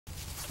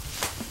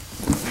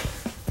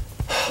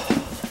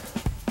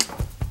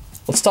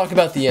let's talk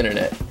about the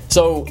internet.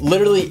 So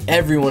literally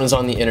everyone is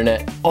on the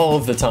internet all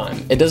of the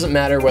time. It doesn't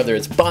matter whether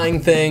it's buying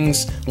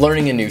things,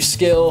 learning a new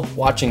skill,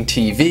 watching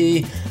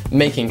TV,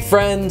 making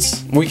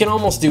friends. We can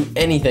almost do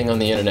anything on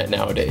the internet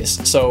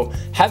nowadays. So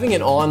having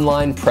an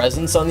online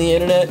presence on the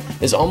internet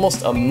is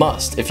almost a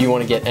must if you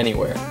want to get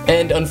anywhere.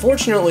 And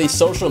unfortunately,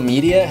 social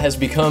media has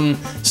become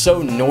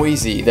so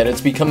noisy that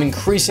it's become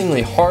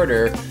increasingly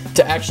harder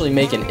to actually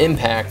make an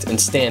impact and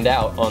stand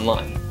out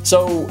online.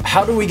 So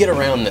how do we get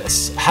around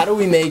this? How do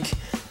we make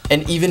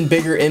an even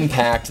bigger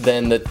impact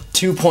than the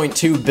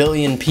 2.2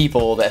 billion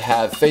people that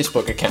have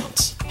Facebook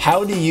accounts?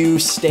 How do you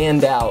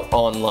stand out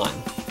online?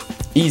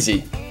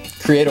 Easy.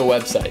 Create a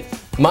website.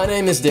 My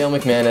name is Dale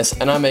McManus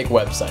and I make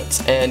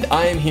websites, and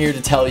I am here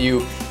to tell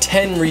you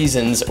 10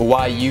 reasons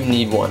why you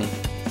need one.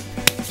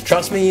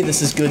 Trust me,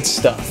 this is good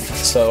stuff.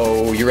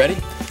 So you ready?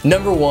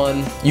 Number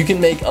 1, you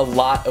can make a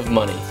lot of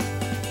money.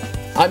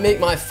 I make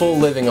my full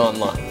living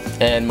online,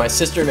 and my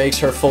sister makes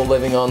her full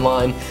living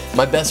online.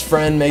 My best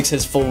friend makes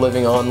his full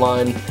living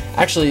online.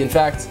 Actually, in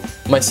fact,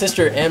 my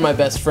sister and my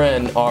best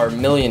friend are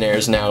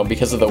millionaires now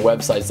because of the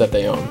websites that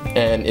they own.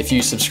 And if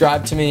you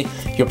subscribe to me,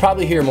 you'll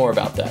probably hear more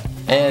about that.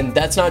 And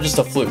that's not just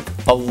a fluke.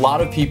 A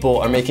lot of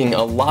people are making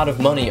a lot of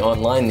money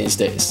online these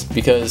days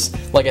because,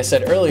 like I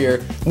said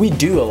earlier, we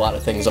do a lot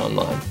of things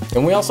online.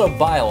 And we also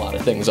buy a lot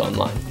of things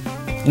online.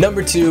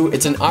 Number 2,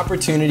 it's an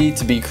opportunity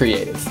to be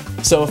creative.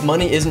 So if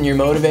money isn't your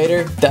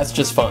motivator, that's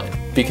just fine,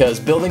 because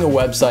building a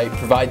website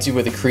provides you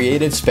with a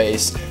creative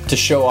space to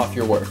show off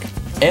your work.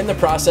 And the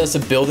process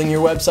of building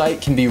your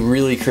website can be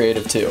really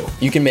creative too.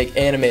 You can make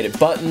animated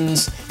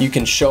buttons, you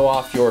can show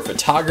off your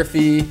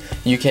photography,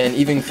 you can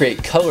even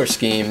create color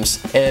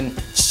schemes, and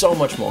so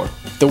much more.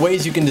 The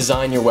ways you can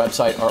design your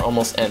website are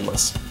almost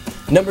endless.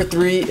 Number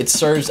 3, it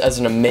serves as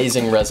an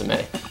amazing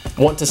resume.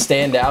 Want to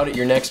stand out at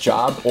your next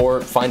job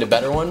or find a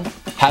better one?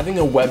 Having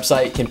a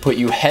website can put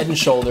you head and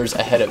shoulders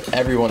ahead of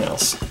everyone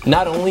else.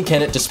 Not only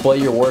can it display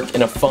your work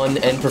in a fun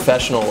and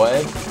professional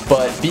way,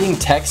 but being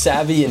tech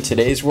savvy in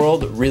today's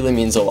world really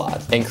means a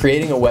lot, and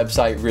creating a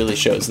website really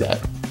shows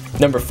that.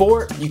 Number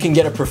 4, you can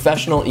get a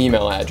professional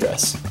email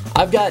address.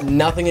 I've got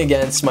nothing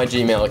against my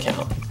Gmail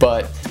account,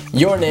 but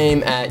your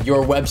name at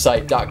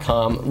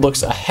yourwebsite.com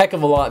looks a heck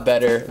of a lot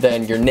better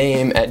than your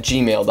name at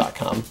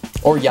gmail.com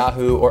or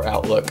Yahoo or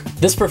Outlook.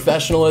 This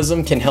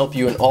professionalism can help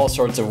you in all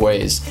sorts of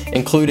ways,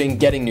 including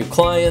getting new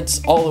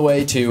clients, all the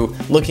way to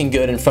looking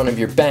good in front of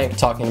your bank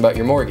talking about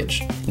your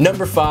mortgage.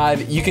 Number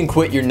 5, you can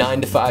quit your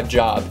 9-to-5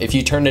 job if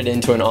you turn it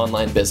into an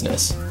online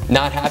business.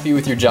 Not happy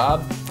with your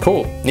job?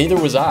 Cool, neither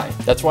was I.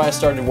 That's why I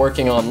started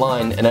working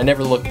online and I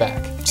never looked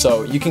back.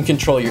 So you can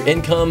control your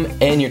income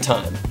and your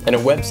time, and a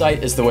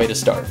website is the way to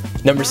start.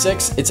 Number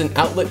 6, it's an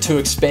outlet to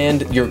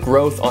expand your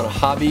growth on a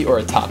hobby or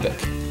a topic.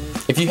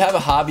 If you have a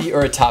hobby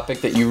or a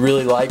topic that you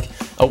really like,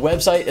 a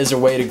website is a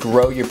way to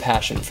grow your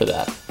passion for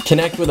that.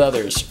 Connect with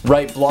others,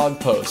 write blog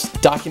posts,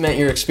 document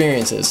your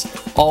experiences.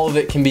 All of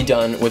it can be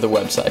done with a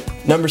website.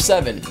 Number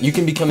 7, you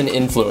can become an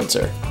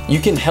influencer. You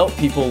can help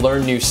people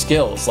learn new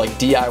skills like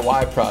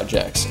DIY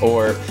projects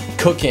or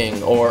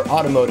cooking or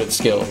automotive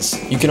skills.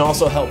 You can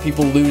also help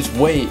people lose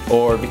weight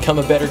or become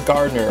a better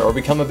gardener or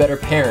become a better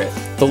parent.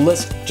 The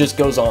list just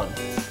goes on.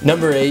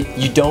 Number 8,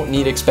 you don't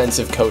need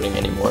expensive coding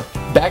anymore.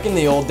 Back in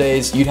the old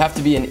days, you'd have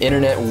to be an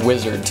internet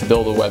wizard to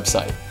build a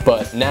website.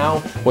 But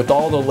now, with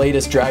all the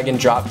latest drag and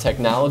drop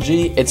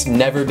technology, it's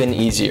never been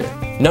easier.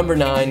 Number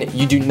 9,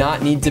 you do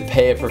not need to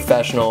pay a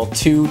professional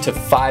 $2,000 to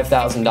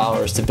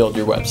 $5,000 to build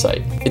your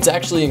website. It's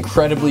actually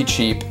incredibly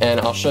cheap, and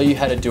I'll show you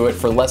how to do it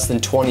for less than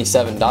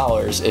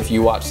 $27 if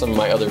you watch some of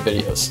my other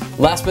videos.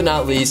 Last but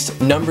not least,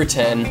 number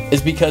 10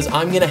 is because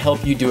I'm going to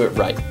help you do it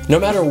right. No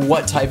matter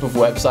what type of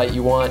website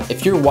you want,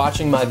 if you're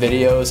watching my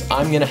videos,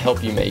 I'm going to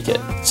help you make it.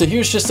 So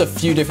here's just a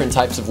few different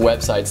types of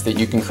websites that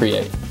you can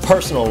create.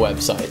 Personal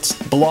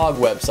websites, blog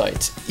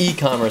websites,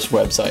 e-commerce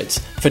websites,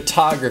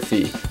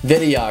 photography,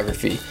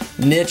 videography,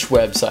 niche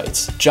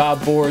websites,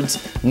 job boards,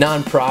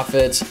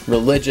 nonprofits,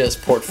 religious,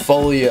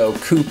 portfolio,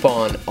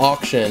 coupon,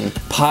 auction,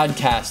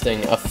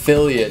 podcasting,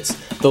 affiliates.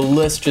 The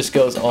list just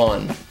goes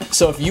on.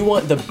 So if you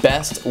want the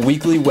best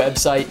weekly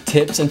website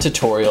tips and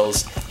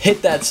tutorials,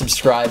 hit that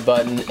subscribe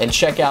button and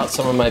check out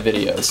some of my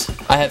videos.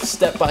 I have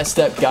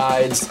step-by-step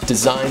guides,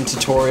 design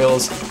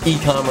tutorials,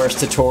 e-commerce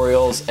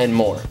tutorials, and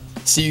more.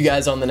 See you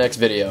guys on the next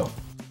video.